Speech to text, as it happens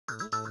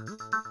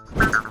We're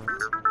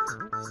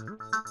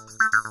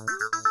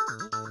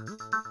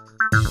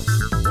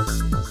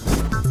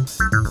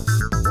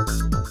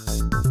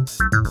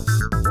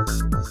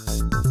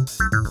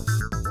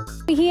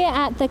here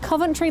at the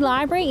Coventry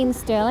Library in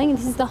Stirling, and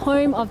this is the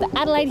home of the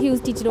Adelaide Hills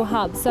Digital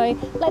Hub. So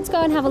let's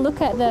go and have a look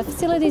at the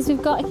facilities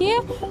we've got here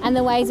and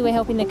the ways we're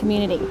helping the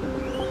community.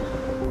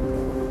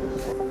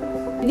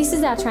 This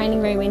is our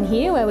training room in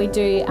here where we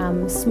do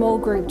small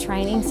group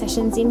training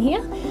sessions in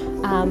here,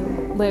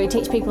 where we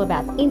teach people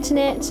about the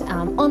internet,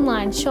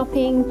 online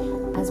shopping,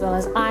 as well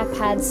as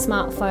iPads,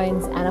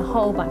 smartphones and a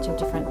whole bunch of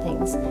different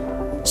things.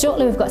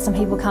 Shortly we've got some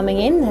people coming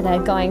in that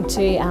are going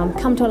to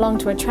come along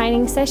to a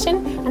training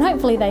session, and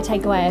hopefully they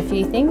take away a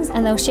few things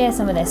and they'll share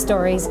some of their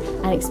stories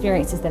and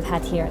experiences they've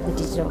had here at the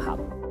Digital Hub.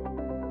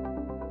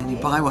 You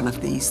buy one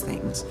of these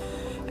things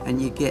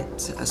and you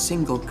get a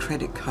single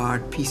credit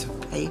card piece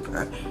of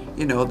paper,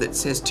 you know, that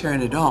says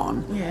turn it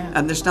on,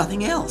 and there's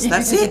nothing else.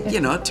 That's it,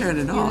 you know, turn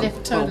it on.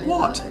 Well,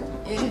 what?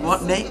 Yes.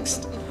 What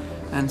next?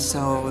 And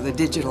so the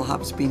Digital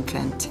Hub's been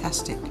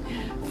fantastic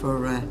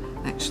for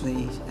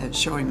actually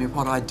showing me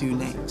what I do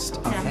next.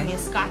 Okay. Having a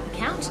Skype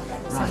account, so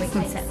we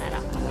can set that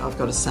up. I've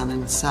got a son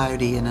in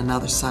Saudi and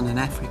another son in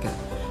Africa,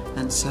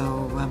 and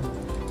so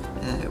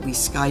we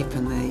Skype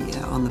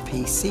on the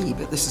PC.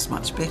 But this is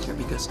much better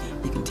because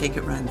you can take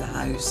it around the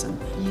house, and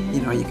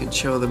you know, you can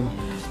show them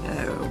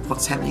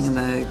what's happening in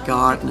the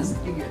garden,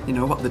 and you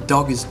know what the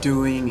dog is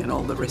doing, and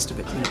all the rest of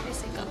it. You know,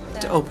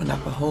 to open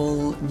up a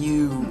whole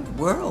new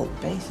world,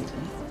 basically.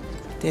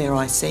 Dare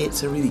I say,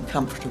 it's a really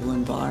comfortable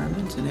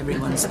environment and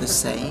everyone's the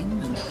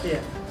same, and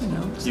you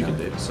know. So. You can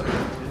do the same.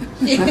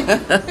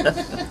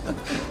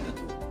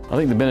 I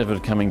think the benefit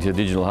of coming to a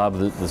Digital Hub,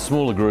 the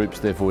smaller groups,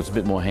 therefore it's a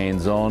bit more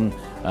hands-on.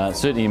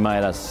 Certainly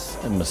made us,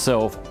 and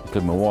myself,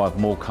 including my wife,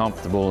 more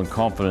comfortable and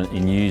confident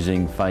in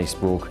using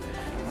Facebook.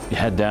 You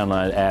had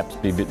download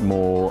apps, be a bit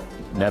more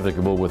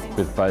navigable with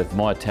both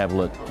my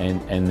tablet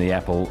and the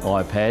Apple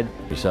iPad.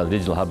 So the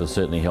Digital Hub has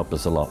certainly helped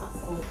us a lot.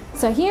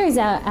 So here is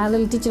our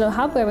little Digital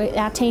Hub where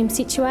our team's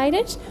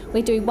situated.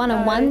 We do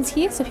one-on-ones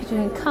here, so people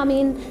can come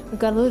in. We've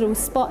got a little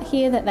spot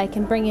here that they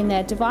can bring in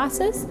their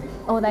devices,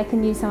 or they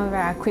can use some of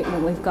our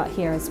equipment we've got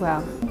here as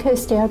well.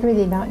 Kirsty, I'd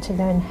really like to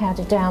learn how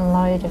to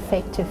download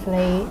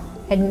effectively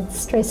and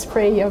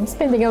stress-free. I'm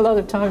spending a lot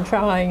of time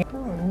trying.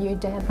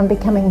 I'm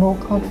becoming more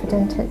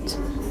confident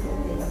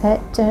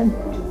at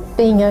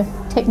being a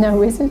techno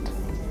wizard.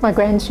 My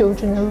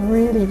grandchildren are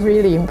really,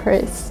 really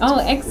impressed. Oh,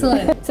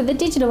 excellent. So the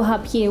Digital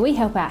Hub here, we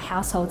help out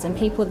households and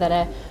people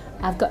that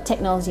have got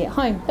technology at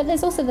home, but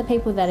there's also the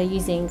people that are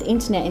using the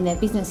internet in their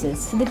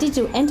businesses. So the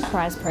Digital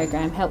Enterprise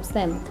program helps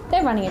them.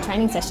 They're running a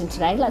training session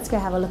today. Let's go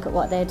have a look at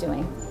what they're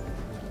doing.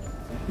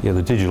 Yeah,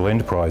 the Digital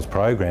Enterprise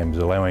program is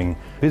allowing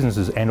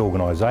businesses and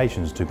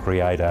organisations to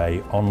create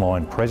an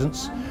online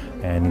presence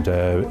and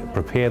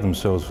prepare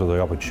themselves for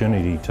the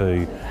opportunity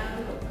to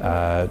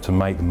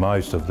make the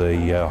most of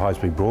the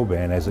high-speed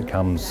broadband as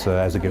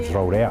it gets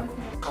rolled out.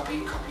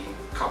 Copy, copy,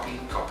 copy,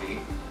 copy,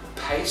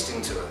 paste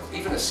into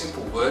even a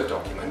simple Word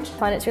document. I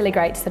find it's really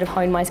great to sort of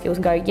hone my skills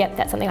and go, yep,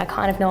 that's something I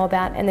kind of know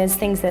about, and there's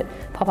things that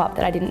pop up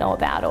that I didn't know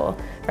about, or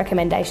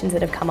recommendations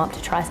that have come up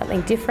to try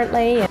something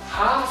differently.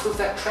 Half of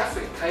that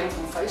traffic came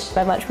from Facebook.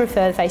 I much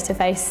prefer the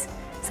face-to-face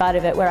side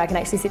of it, where I can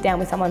actually sit down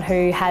with someone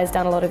who has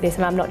done a lot of this,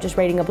 and I'm not just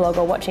reading a blog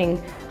or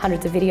watching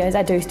hundreds of videos.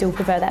 I do still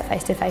prefer that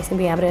face-to-face and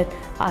being able to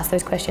ask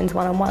those questions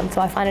one-on-one.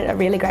 So I find it a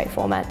really great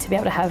format to be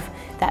able to have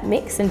that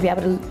mix and be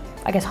able to,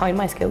 I guess, hone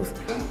my skills.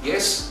 And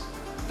yes,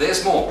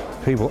 there's more.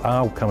 People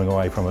are coming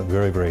away from it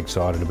very, very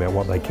excited about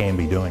what they can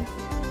be doing.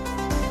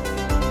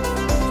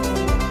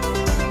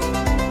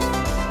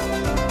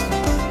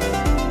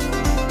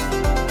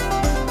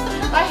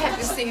 I had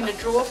this thing in a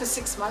drawer for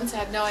 6 months. I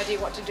had no idea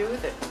what to do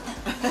with it.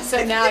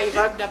 So now you've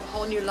opened up a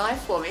whole new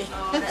life for me.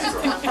 Oh, that's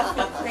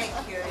wonderful.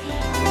 Thank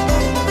you.